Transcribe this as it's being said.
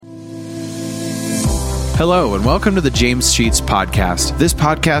Hello, and welcome to the James Sheets Podcast. This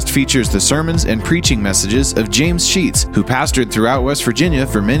podcast features the sermons and preaching messages of James Sheets, who pastored throughout West Virginia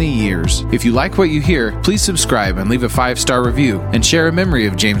for many years. If you like what you hear, please subscribe and leave a 5-star review, and share a memory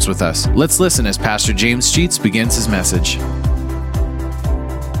of James with us. Let's listen as Pastor James Sheets begins his message. In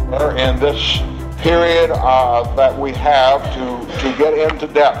this period that we have to get into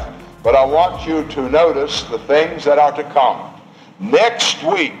depth, but I want you to notice the things that are to come. Next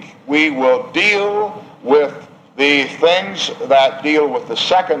week, we will deal with the things that deal with the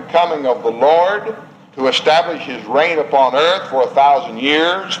second coming of the Lord to establish his reign upon earth for 1,000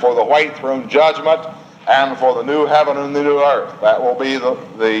 years, for the white throne judgment, and for the new heaven and the new earth. That will be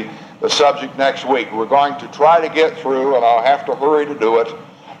the subject next week. We're going to try to get through, and I'll have to hurry to do it,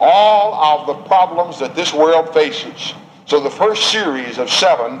 all of the problems that this world faces. So the first series of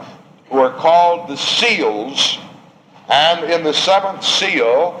 7 were called the seals, and in the 7th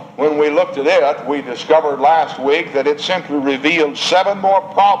seal, when we looked at it, we discovered last week that it simply revealed 7 more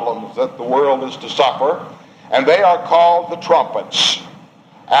problems that the world is to suffer, and they are called the trumpets.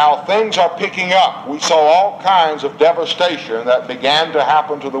 Now, things are picking up. We saw all kinds of devastation that began to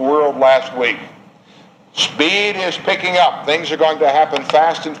happen to the world last week. Speed is picking up. Things are going to happen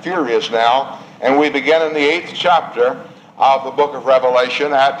fast and furious now, and we begin in the 8th chapter of the book of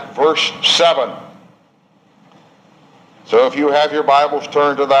Revelation at verse 7. So if you have your Bibles,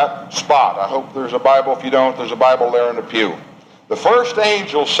 turn to that spot. I hope there's a Bible. If you don't, there's a Bible there in the pew. The first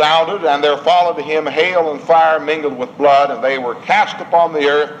angel sounded, and there followed him hail and fire mingled with blood, and they were cast upon the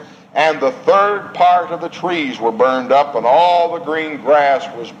earth, and the third part of the trees were burned up, and all the green grass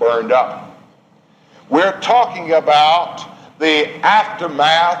was burned up. We're talking about the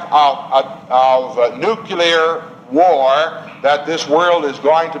aftermath of nuclear war that this world is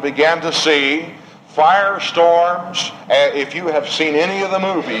going to begin to see. Firestorms. If you have seen any of the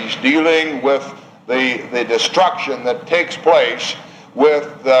movies dealing with the destruction that takes place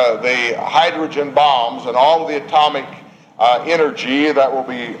with the hydrogen bombs and all of the atomic energy that will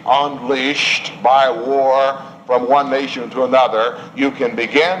be unleashed by war from one nation to another, you can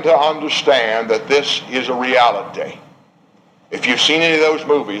begin to understand that this is a reality. If you've seen any of those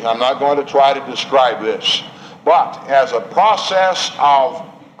movies, I'm not going to try to describe this, but as a process of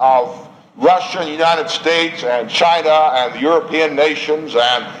Russia and the United States and China and the European nations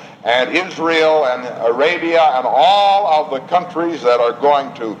and Israel and Arabia and all of the countries that are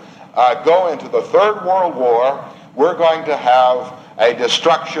going to go into the Third World War, we're going to have a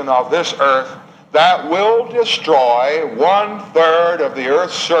destruction of this earth that will destroy 1/3 of the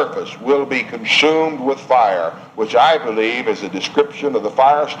earth's surface will be consumed with fire, which I believe is a description of the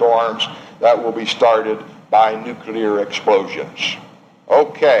firestorms that will be started by nuclear explosions.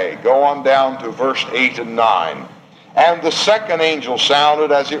 Okay, go on down to verse 8 and 9. And the second angel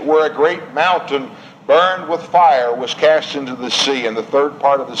sounded, as it were a great mountain burned with fire was cast into the sea, and the third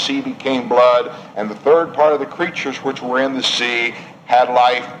part of the sea became blood, and the third part of the creatures which were in the sea had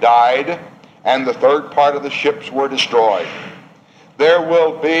life, died, and the third part of the ships were destroyed. There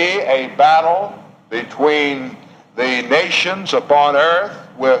will be a battle between the nations upon earth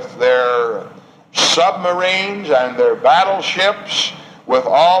with their submarines and their battleships, with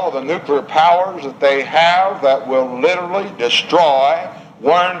all of the nuclear powers that they have, that will literally destroy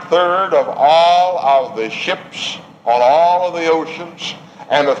 1/3 of all of the ships on all of the oceans,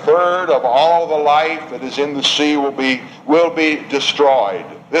 and 1/3 of all of the life that is in the sea will be destroyed.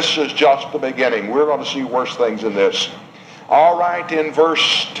 This is just the beginning. We're going to see worse things than this. All right, in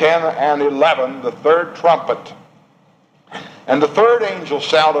verse 10 and 11, the third trumpet. And the third angel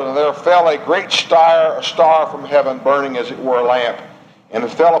sounded, and there fell a great star from heaven, burning as it were a lamp. And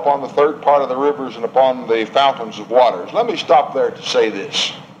it fell upon the third part of the rivers and upon the fountains of waters. Let me stop there to say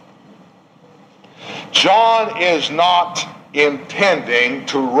this. John is not intending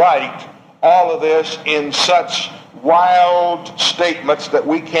to write all of this in such wild statements that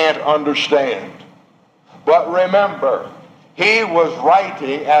we can't understand. But remember, he was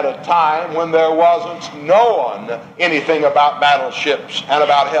writing at a time when there wasn't known anything about battleships and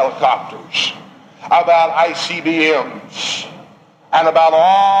about helicopters, about ICBMs, and about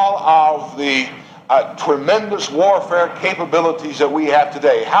all of the tremendous warfare capabilities that we have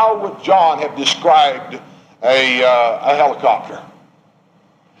today. How would John have described a helicopter?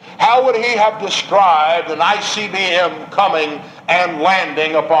 How would he have described an ICBM coming and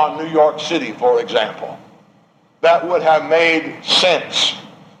landing upon New York City, for example? That would have made sense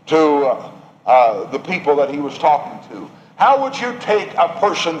to the people that he was talking to. How would you take a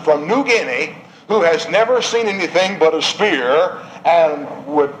person from New Guinea who has never seen anything but a spear and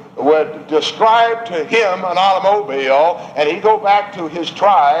would describe to him an automobile, and he'd go back to his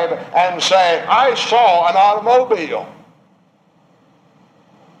tribe and say, I saw an automobile.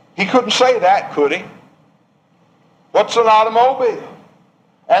 He couldn't say that, could he? What's an automobile?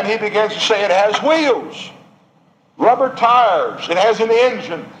 And he begins to say it has wheels, rubber tires, it has an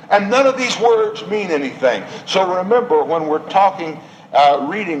engine, and none of these words mean anything. So remember, when we're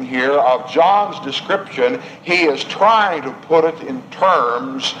reading here of John's description, he is trying to put it in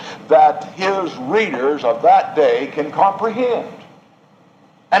terms that his readers of that day can comprehend.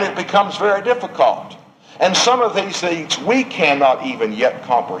 And it becomes very difficult. And some of these things we cannot even yet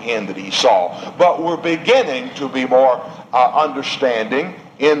comprehend that he saw, but we're beginning to be more understanding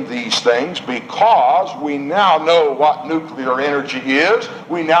in these things because we now know what nuclear energy is.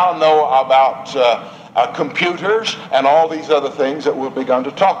 We now know about computers and all these other things that we've begun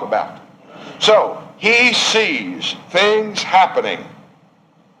to talk about. So he sees things happening.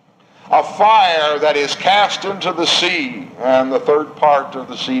 A fire that is cast into the sea, and the third part of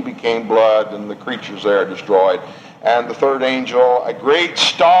the sea became blood, and the creatures there destroyed. And the third angel, a great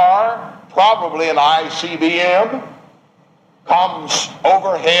star, probably an ICBM, comes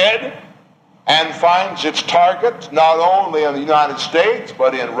overhead and finds its target not only in the United States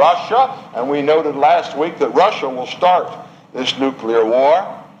but in Russia. And we noted last week that Russia will start this nuclear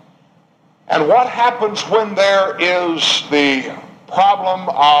war. And what happens when there is the problem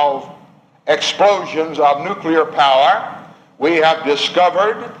of explosions of nuclear power? We have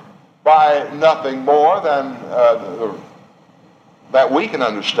discovered by nothing more than that we can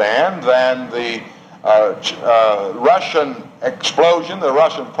understand than the Russian explosion, the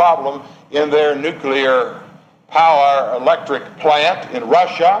Russian problem in their nuclear power electric plant in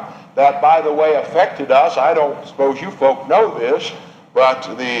Russia, that, by the way, affected us. I don't suppose you folk know this, but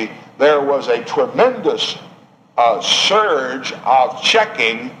there was a tremendous surge of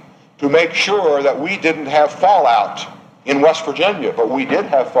checking to make sure that we didn't have fallout in West Virginia, but we did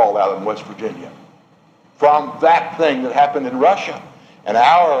have fallout in West Virginia from that thing that happened in Russia. And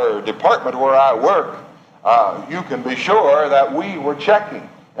our department where I work, you can be sure that we were checking.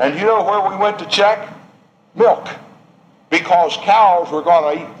 And you know where we went to check? Milk. Because cows were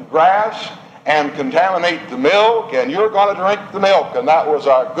going to eat the grass and contaminate the milk, and you're going to drink the milk. And that was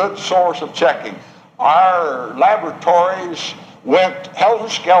a good source of checking. Our laboratories went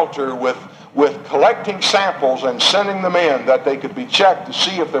helter-skelter with collecting samples and sending them in that they could be checked to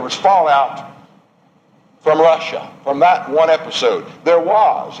see if there was fallout from Russia, from that one episode.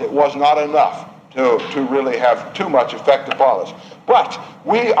 It was not enough to really have too much effect upon us. But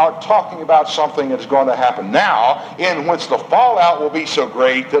we are talking about something that's going to happen now in which the fallout will be so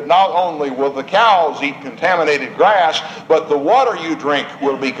great that not only will the cows eat contaminated grass, but the water you drink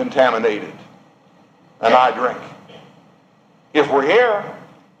will be contaminated. And I drink. If we're here,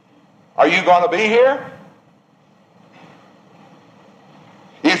 are you going to be here?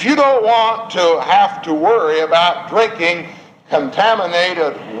 If you don't want to have to worry about drinking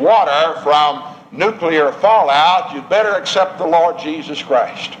contaminated water from nuclear fallout, you'd better accept the Lord Jesus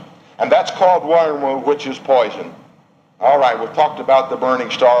Christ. And that's called wormwood, which is poison. All right, we've talked about the burning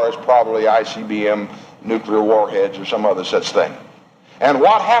stars, probably ICBM, nuclear warheads, or some other such thing. And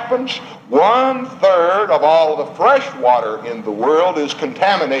what happens? 1/3 of all the fresh water in the world is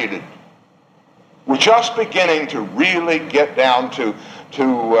contaminated. We're just beginning to really get down to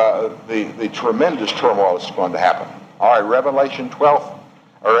the tremendous turmoil that's going to happen. All right, Revelation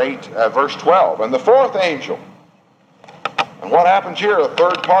 8, verse 12. And the fourth angel. And what happens here? A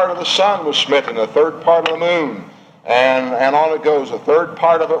third part of the sun was smitten, a third part of the moon. And on it goes. A third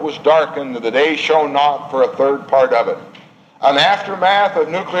part of it was darkened, and the day shone not for a third part of it. An aftermath of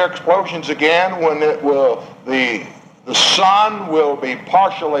nuclear explosions again, when the sun will be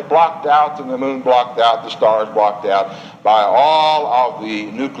partially blocked out and the moon blocked out, the stars blocked out by all of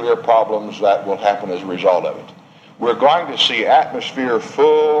the nuclear problems that will happen as a result of it. We're going to see atmosphere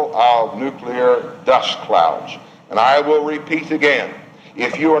full of nuclear dust clouds. And I will repeat again,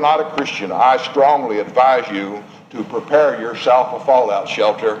 if you are not a Christian, I strongly advise you to prepare yourself a fallout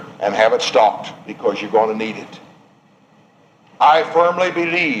shelter and have it stocked, because you're going to need it. I firmly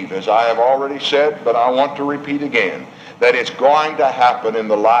believe, as I have already said, but I want to repeat again, that it's going to happen in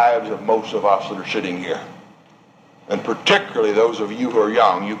the lives of most of us that are sitting here. And particularly those of you who are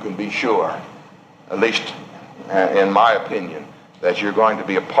young, you can be sure, at least in my opinion, that you're going to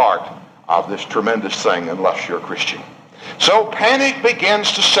be a part of this tremendous thing unless you're a Christian. So panic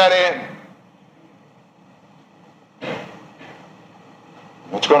begins to set in.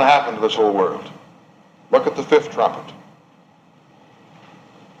 What's going to happen to this whole world? Look at the fifth trumpet.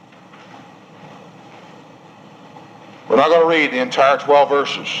 We're not going to read the entire 12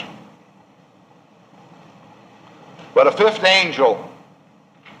 verses. But a fifth angel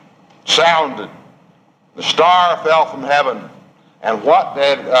sounded. The star fell from heaven. And what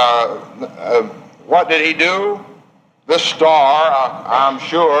did he do? This star, I'm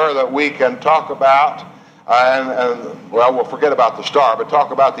sure that we can talk about, well, we'll forget about the star, but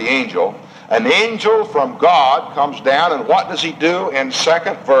talk about the angel. An angel from God comes down, and what does he do in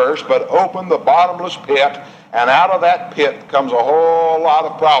second verse but open the bottomless pit, and out of that pit comes a whole lot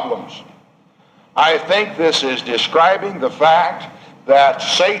of problems. I think this is describing the fact that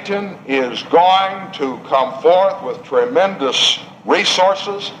Satan is going to come forth with tremendous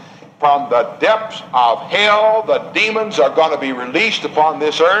resources from the depths of hell. The demons are going to be released upon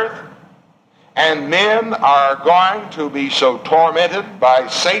this earth, and men are going to be so tormented by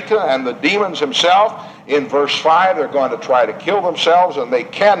Satan and the demons himself. In verse 5, they're going to try to kill themselves, and they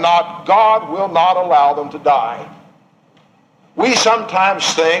cannot. God will not allow them to die. We sometimes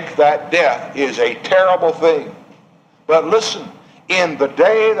think that death is a terrible thing. But listen, in the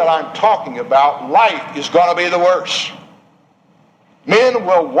day that I'm talking about, life is going to be the worst. Men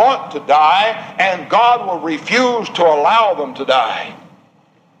will want to die, and God will refuse to allow them to die.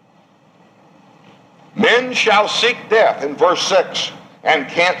 Men shall seek death, in verse 6, and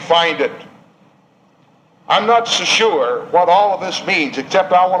can't find it. I'm not so sure what all of this means,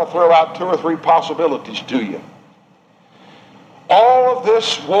 except I want to throw out 2 or 3 possibilities to you. All of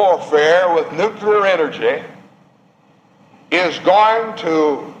this warfare with nuclear energy is going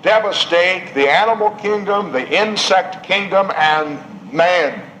to devastate the animal kingdom, the insect kingdom, and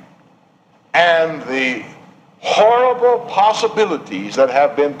man. And the horrible possibilities that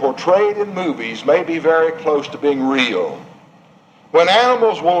have been portrayed in movies may be very close to being real. When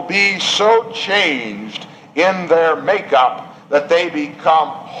animals will be so changed in their makeup that they become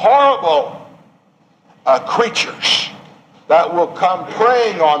horrible creatures that will come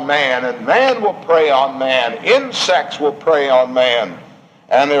preying on man, and man will prey on man, insects will prey on man,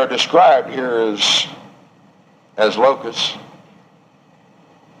 and they're described here as locusts.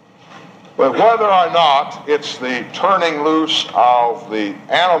 But whether or not it's the turning loose of the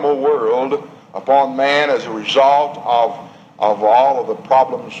animal world upon man as a result of all of the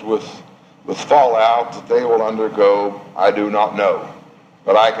problems with fallout that they will undergo, I do not know.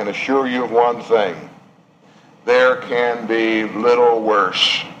 But I can assure you of one thing. There can be little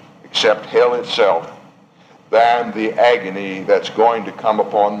worse, except hell itself, than the agony that's going to come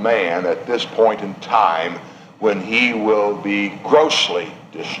upon man at this point in time when he will be grossly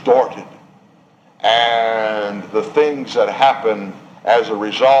distorted. And the things that happen as a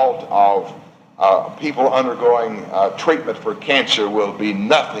result of people undergoing treatment for cancer will be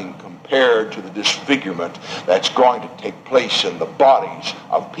nothing compared to the disfigurement that's going to take place in the bodies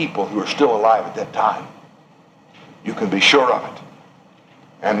of people who are still alive at that time. You can be sure of it.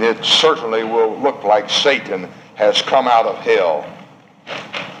 And it certainly will look like Satan has come out of hell.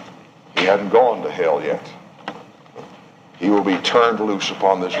 He hasn't gone to hell yet. He will be turned loose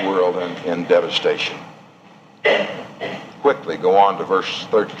upon this world in devastation. Quickly go on to verse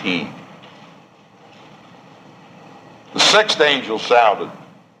 13. The sixth angel sounded.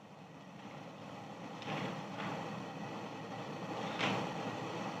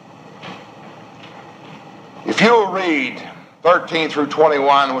 If you will read 13 through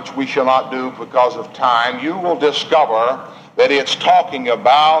 21, which we shall not do because of time, you will discover that it's talking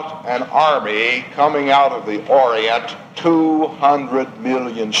about an army coming out of the Orient, 200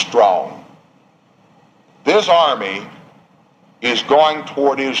 million strong. This army is going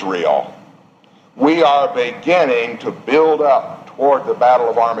toward Israel. We are beginning to build up toward the Battle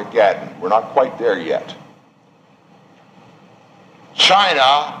of Armageddon. We're not quite there yet.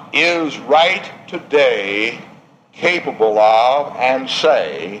 China is right today capable of and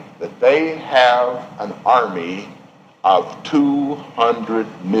say that they have an army of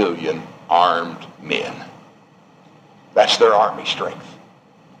 200 million armed men. That's their army strength.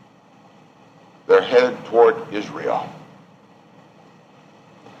 They're headed toward Israel.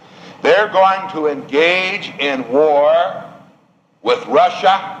 They're going to engage in war with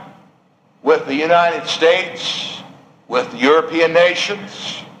Russia, with the United States, with the European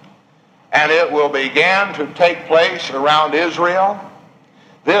nations, and it will begin to take place around Israel.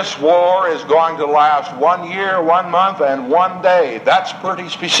 This war is going to last 1 year, 1 month, and 1 day. That's pretty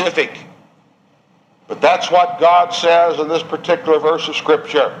specific. But that's what God says in this particular verse of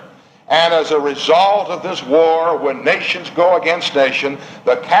Scripture. And as a result of this war, when nations go against nation,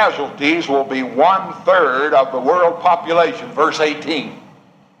 the casualties will be 1/3 of the world population. Verse 18.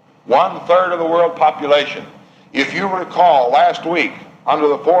 1/3 of the world population. If you recall last week, under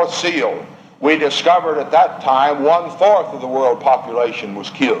the fourth seal, we discovered at that time 1/4 of the world population was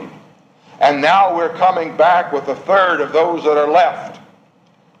killed. And now we're coming back with 1/3 of those that are left.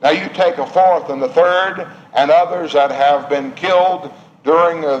 Now you take 1/4 and 1/3 and others that have been killed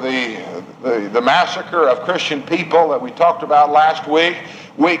during the massacre of Christian people that we talked about last week,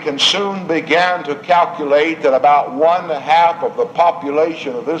 we can soon begin to calculate that about 1/2 of the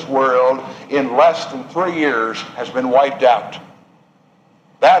population of this world in less than 3 years has been wiped out.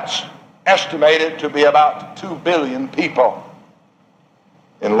 That's estimated to be about 2 billion people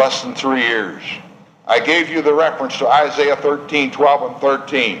in less than 3 years. I gave you the reference to Isaiah 13:12 and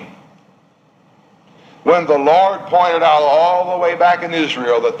 13. When the Lord pointed out all the way back in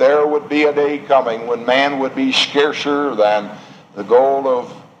Israel that there would be a day coming when man would be scarcer than the gold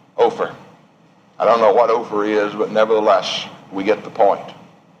of Ophir. I don't know what Ophir is, but nevertheless, we get the point.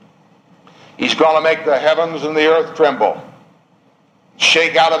 He's going to make the heavens and the earth tremble,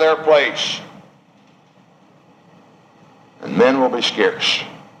 shake out of their place, and men will be scarce.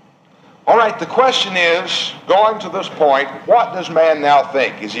 All right, the question is, going to this point, what does man now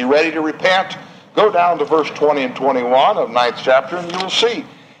think? Is he ready to repent? Go down to verse 20 and 21 of 9th chapter, and you will see.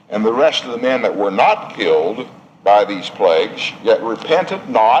 And the rest of the men that were not killed by these plagues, yet repented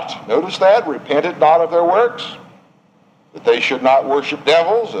not, notice that, repented not of their works, that they should not worship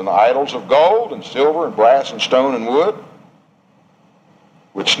devils and idols of gold and silver and brass and stone and wood,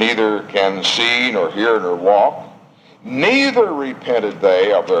 which neither can see nor hear nor walk. Neither repented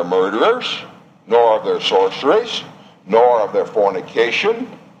they of their murderers, nor of their sorceries, nor of their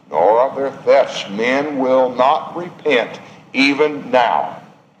fornication, nor of their thefts. Men will not repent even now.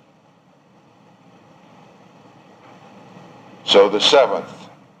 So the 7th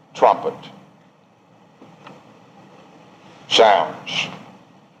trumpet sounds.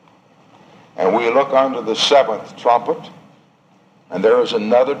 And we look unto the 7th trumpet, and there is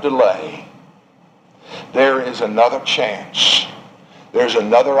another delay. There is another chance. There's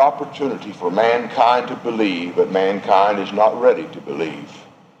another opportunity for mankind to believe, but mankind is not ready to believe.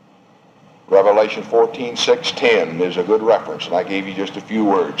 Revelation 14:6-10 is a good reference, and I gave you just a few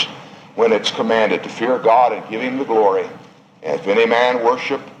words. When it's commanded to fear God and give him the glory, and if any man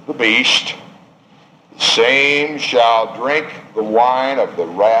worship the beast, the same shall drink the wine of the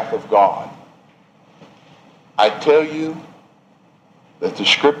wrath of God. I tell you that the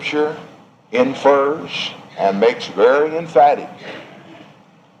Scripture infers and makes very emphatic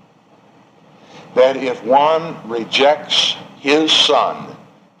that if one rejects his Son,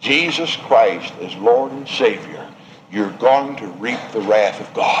 Jesus Christ, as Lord and Savior, you're going to reap the wrath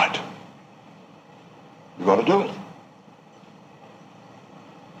of God. You're going to do it.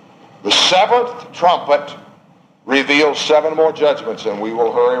 The 7th trumpet reveals 7 more judgments, and we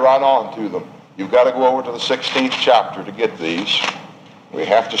will hurry right on to them. You've got to go over to the 16th chapter to get these. We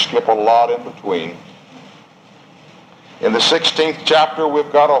have to skip a lot in between. In the 16th chapter,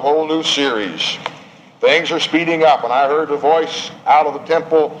 we've got a whole new series. Things are speeding up, and I heard a voice out of the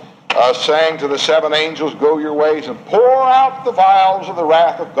temple saying to the 7 angels, "Go your ways and pour out the vials of the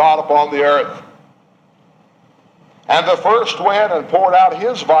wrath of God upon the earth." And the first went and poured out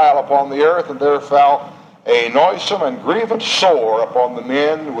his vial upon the earth, and there fell a noisome and grievous sore upon the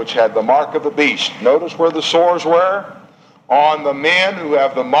men which had the mark of the beast. Notice where the sores were? On the men who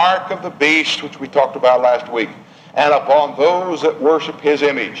have the mark of the beast, which we talked about last week, and upon those that worship his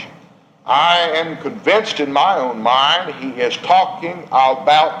image. I am convinced in my own mind he is talking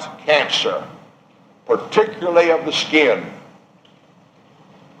about cancer, particularly of the skin.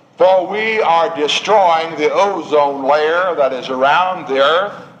 For we are destroying the ozone layer that is around the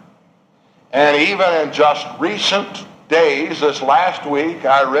earth. And even in just recent days, this last week,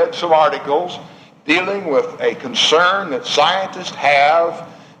 I read some articles dealing with a concern that scientists have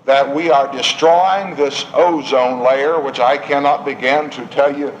that we are destroying this ozone layer, which I cannot begin to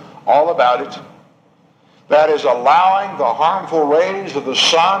tell you all about it, that is allowing the harmful rays of the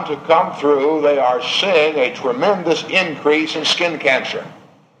sun to come through. They are seeing a tremendous increase in skin cancer.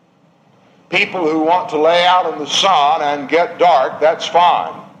 People who want to lay out in the sun and get dark, that's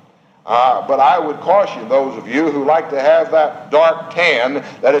fine. But I would caution those of you who like to have that dark tan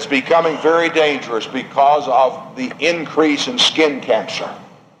that it's becoming very dangerous because of the increase in skin cancer.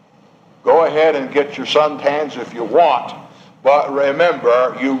 Go ahead and get your suntans if you want, but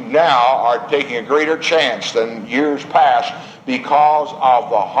remember, you now are taking a greater chance than years past because of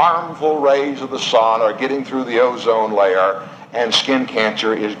the harmful rays of the sun are getting through the ozone layer, and skin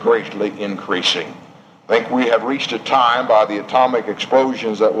cancer is greatly increasing. I think we have reached a time by the atomic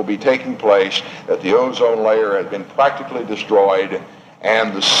explosions that will be taking place that the ozone layer has been practically destroyed,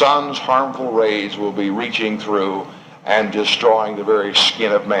 and the sun's harmful rays will be reaching through and destroying the very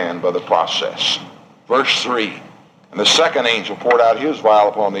skin of man by the process. Verse 3, and the second angel poured out his vial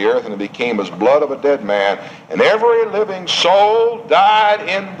upon the earth, and it became as blood of a dead man, and every living soul died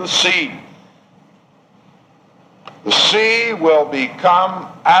in the sea. The sea will become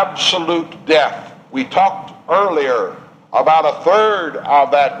absolute death. We talked earlier about a third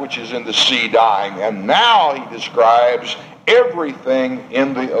of that which is in the sea dying, and now he describes everything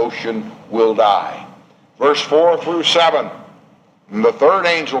in the ocean will die. Verse 4 through 7. And the third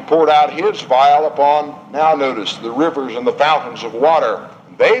angel poured out his vial upon, now notice, the rivers and the fountains of water.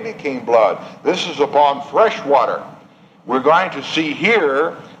 They became blood. This is upon fresh water. We're going to see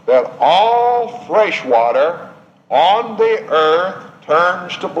here that all fresh water on the earth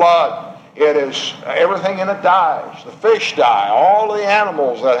turns to blood. It is, everything in it dies. The fish die. All the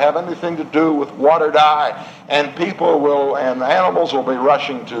animals that have anything to do with water die. And animals will be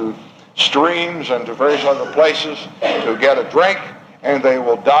rushing to streams and to various other places to get a drink, and they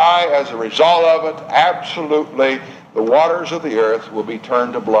will die as a result of it. Absolutely, the waters of the earth will be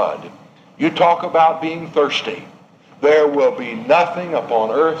turned to blood. You talk about being thirsty. There will be nothing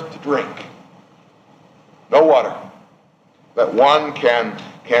upon earth to drink. No water that one can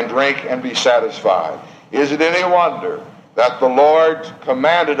drink and be satisfied. Is it any wonder that the Lord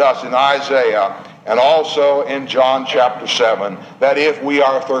commanded us in Isaiah and also in John chapter 7 that if we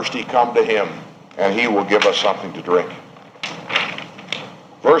are thirsty, come to him and he will give us something to drink?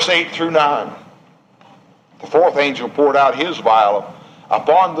 Verse 8 through 9. The fourth angel poured out his vial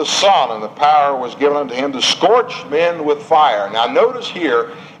upon the sun, and the power was given unto him to scorch men with fire. Now notice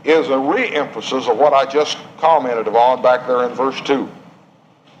here is a re-emphasis of what I just commented on back there in verse 2.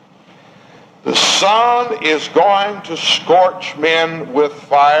 The sun is going to scorch men with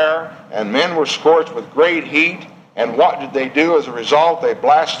fire, and men were scorched with great heat. And what did they do as a result? They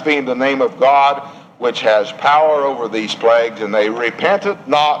blasphemed the name of God, which has power over these plagues, and they repented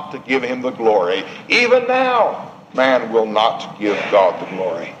not to give him the glory. Even now, man will not give God the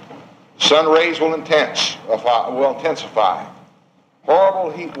glory. Sun rays will intensify. Horrible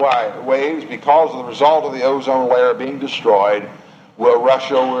heat waves, because of the result of the ozone layer being destroyed, will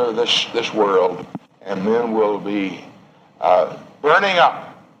rush over this world, and men will be burning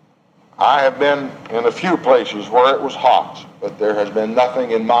up. I have been in a few places where it was hot, but there has been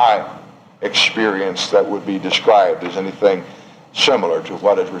nothing in my experience that would be described as anything similar to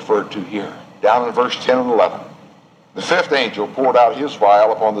what is referred to here. Down in verse 10 and 11. The fifth angel poured out his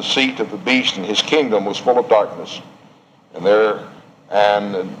vial upon the seat of the beast, and his kingdom was full of darkness. And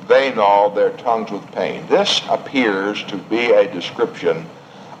they gnawed their tongues with pain. This appears to be a description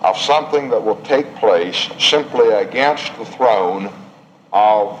of something that will take place simply against the throne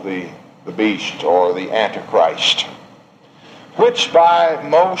of the beast or the Antichrist, which by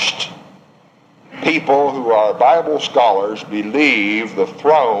most people who are Bible scholars believe the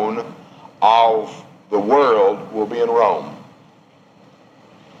throne of the world will be in Rome.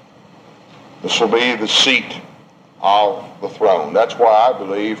 This will be the seat of the throne. That's why I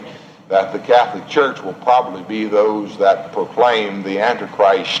believe that the Catholic Church will probably be those that proclaim the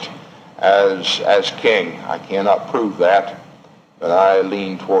Antichrist as king. I cannot prove that, but I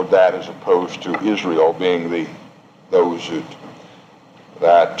lean toward that as opposed to Israel being those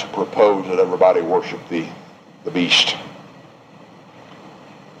that propose that everybody worship the beast.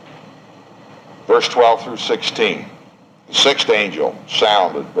 Verse 12 through 16. The sixth angel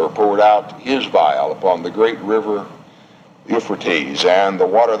sounded, or poured out his vial upon the great river Euphrates, and the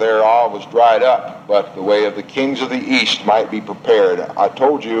water thereof was dried up, but the way of the kings of the east might be prepared. I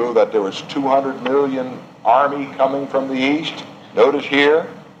told you that there was 200 million army coming from the east. Notice here,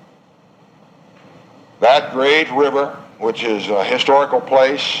 that great river, which is a historical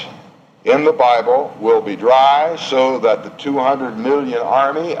place in the Bible, will be dry so that the 200 million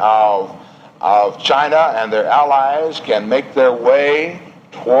army of China and their allies can make their way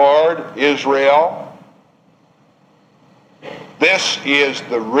toward Israel. This is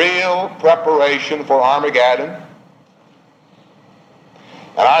the real preparation for Armageddon.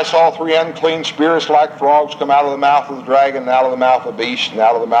 And I saw 3 unclean spirits like frogs come out of the mouth of the dragon, and out of the mouth of the beast, and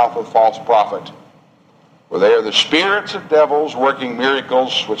out of the mouth of the false prophet. For they are the spirits of devils working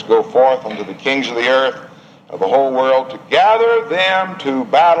miracles, which go forth unto the kings of the earth, of the whole world, to gather them to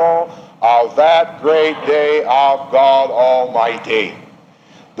battle of that great day of God Almighty.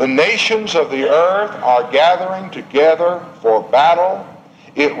 The nations of the earth are gathering together for battle.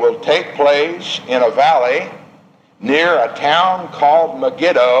 It will take place in a valley near a town called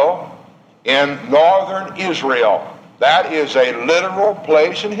Megiddo in northern Israel. That is a literal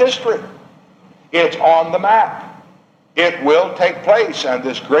place in history. It's on the map. It will take place, and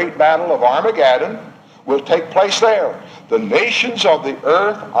this great battle of Armageddon will take place there. The nations of the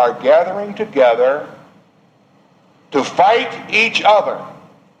earth are gathering together to fight each other.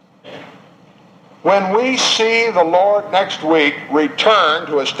 When we see the Lord next week return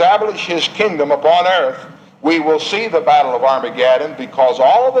to establish his kingdom upon earth, we will see the battle of Armageddon, because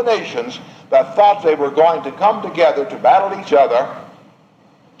all of the nations that thought they were going to come together to battle each other,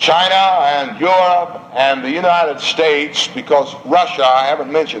 China and Europe and the United States, because Russia, I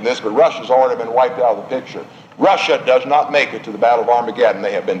haven't mentioned this, but Russia's already been wiped out of the picture. Russia does not make it to the Battle of Armageddon.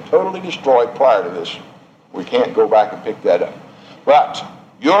 They have been totally destroyed prior to this. We can't go back and pick that up. But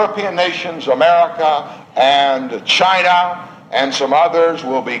European nations, America and China and some others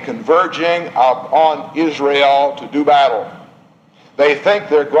will be converging upon Israel to do battle. They think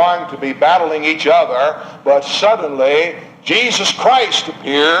they're going to be battling each other, but suddenly Jesus Christ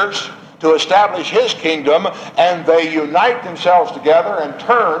appears to establish his kingdom, and they unite themselves together and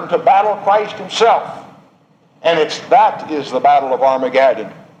turn to battle Christ himself. And that is the Battle of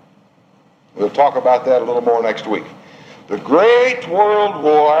Armageddon. We'll talk about that a little more next week. The great world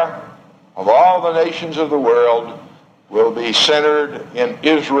war of all the nations of the world will be centered in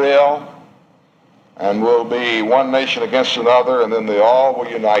Israel, and will be one nation against another, and then they all will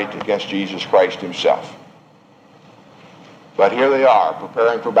unite against Jesus Christ himself. But here they are,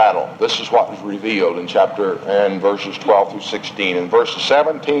 preparing for battle. This is what was revealed in verses 12 through 16. In verses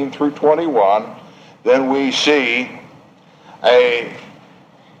 17 through 21, then we see a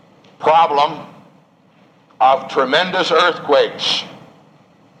problem of tremendous earthquakes.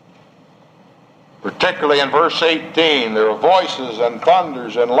 Particularly in verse 18, there were voices and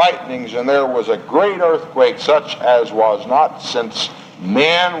thunders and lightnings, and there was a great earthquake, such as was not since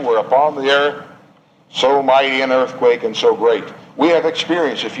men were upon the earth, so mighty an earthquake and so great. We have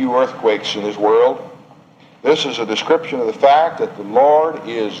experienced a few earthquakes in this world. This is a description of the fact that the Lord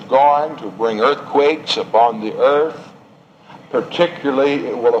is going to bring earthquakes upon the earth. Particularly,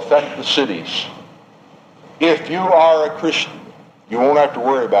 it will affect the cities. If you are a Christian, you won't have to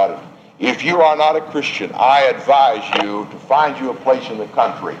worry about it. If you are not a Christian, I advise you to find you a place in the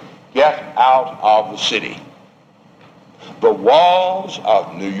country. Get out of the city. The walls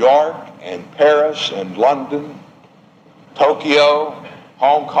of New York and Paris and London, Tokyo,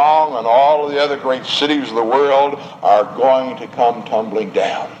 Hong Kong, and all of the other great cities of the world are going to come tumbling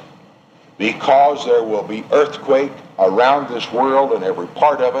down, because there will be earthquake around this world and every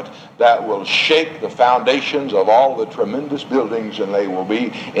part of it that will shake the foundations of all the tremendous buildings, and they will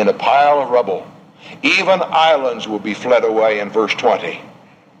be in a pile of rubble. Even islands will be fled away in verse 20.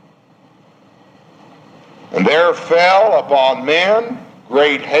 And there fell upon men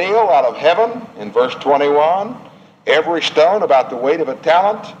great hail out of heaven in verse 21. Every stone about the weight of a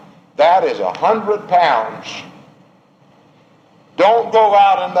talent, that is 100 pounds. Don't go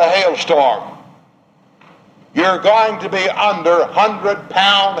out in the hailstorm. You're going to be under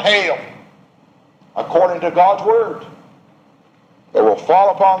 100-pound hail, according to God's word. They will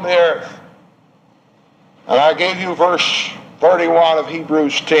fall upon the earth. And I gave you verse 31 of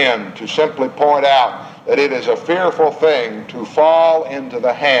Hebrews 10 to simply point out that it is a fearful thing to fall into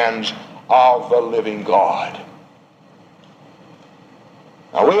the hands of the living God.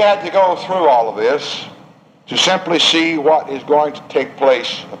 Now, we had to go through all of this to simply see what is going to take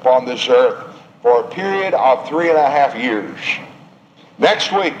place upon this earth for a period of 3.5 years.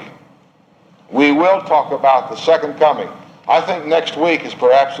 Next week, we will talk about the second coming. I think next week is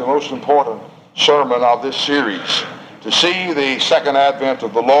perhaps the most important sermon of this series, to see the second advent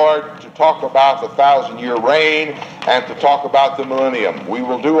of the Lord, to talk about the 1,000-year reign, and to talk about the millennium. We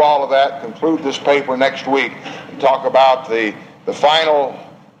will do all of that, conclude this paper next week, and talk about the final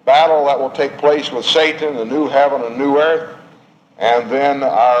battle that will take place with Satan, the new heaven and new earth, and then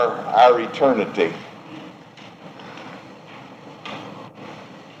our eternity.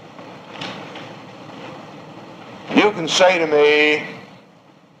 You can say to me,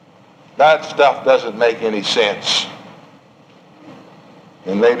 that stuff doesn't make any sense.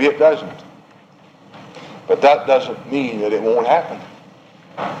 And maybe it doesn't. But that doesn't mean that it won't happen.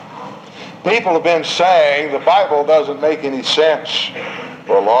 People have been saying the Bible doesn't make any sense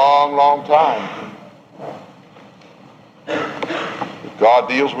for a long, long time. But God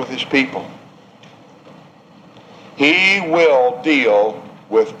deals with his people. He will deal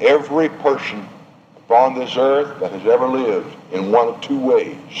with every person upon this earth that has ever lived in one of two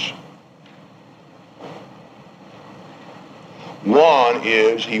ways. One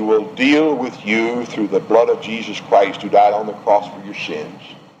is he will deal with you through the blood of Jesus Christ, who died on the cross for your sins,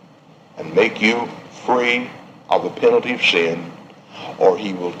 and make you free of the penalty of sin, or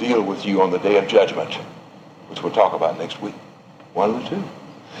he will deal with you on the day of judgment, which we'll talk about next week. One of the two.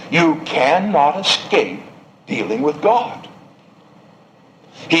 You cannot escape dealing with God.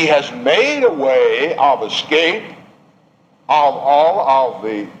 He has made a way of escape of all of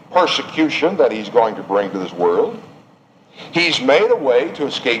the persecution that he's going to bring to this world. He's made a way to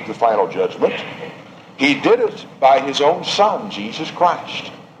escape the final judgment. He did it by his own Son, Jesus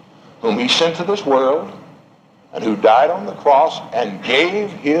Christ, whom he sent to this world and who died on the cross and gave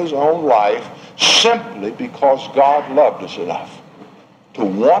his own life simply because God loved us enough to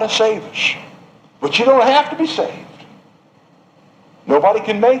want to save us. But you don't have to be saved. Nobody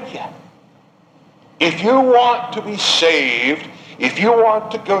can make you. If you want to be saved, if you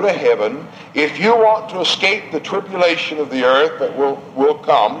want to go to heaven, if you want to escape the tribulation of the earth that will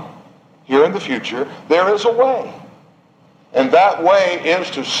come here in the future, there is a way. And that way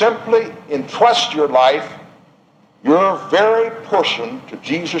is to simply entrust your life, your very person, to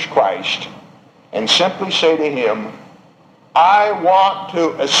Jesus Christ, and simply say to him, I want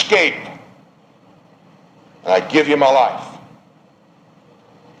to escape, and I give you my life.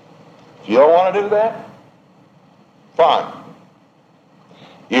 If you don't want to do that, fine.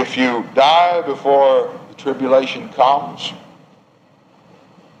 If you die before the tribulation comes,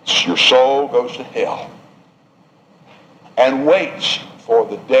 your soul goes to hell and waits for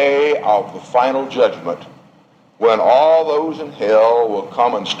the day of the final judgment, when all those in hell will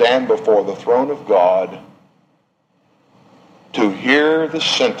come and stand before the throne of God to hear the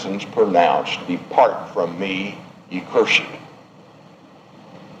sentence pronounced, depart from me, ye cursed.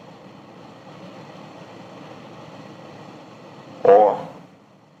 Or,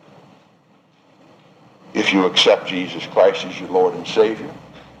 if you accept Jesus Christ as your Lord and Savior,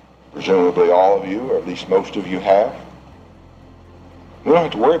 presumably all of you, or at least most of you have, we don't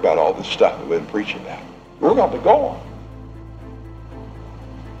have to worry about all this stuff that we've been preaching about. We're going to go on.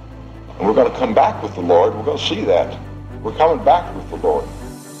 And we're going to come back with the Lord. We're going to see that. We're coming back with the Lord.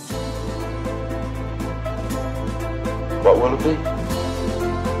 What will it be?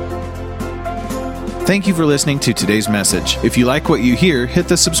 Thank you for listening to today's message. If you like what you hear, hit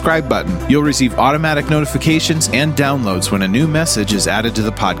the subscribe button. You'll receive automatic notifications and downloads when a new message is added to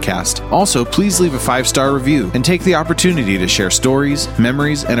the podcast. Also, please leave a 5-star review and take the opportunity to share stories,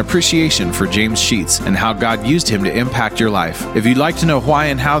 memories, and appreciation for James Sheets and how God used him to impact your life. If you'd like to know why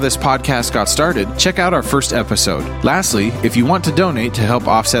and how this podcast got started, check out our first episode. Lastly, if you want to donate to help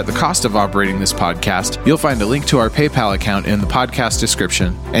offset the cost of operating this podcast, you'll find a link to our PayPal account in the podcast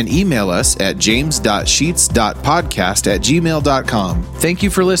description, and email us at james.sheets.podcast@gmail.com. Thank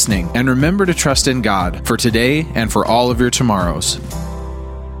you for listening, and remember to trust in God for today and for all of your tomorrows.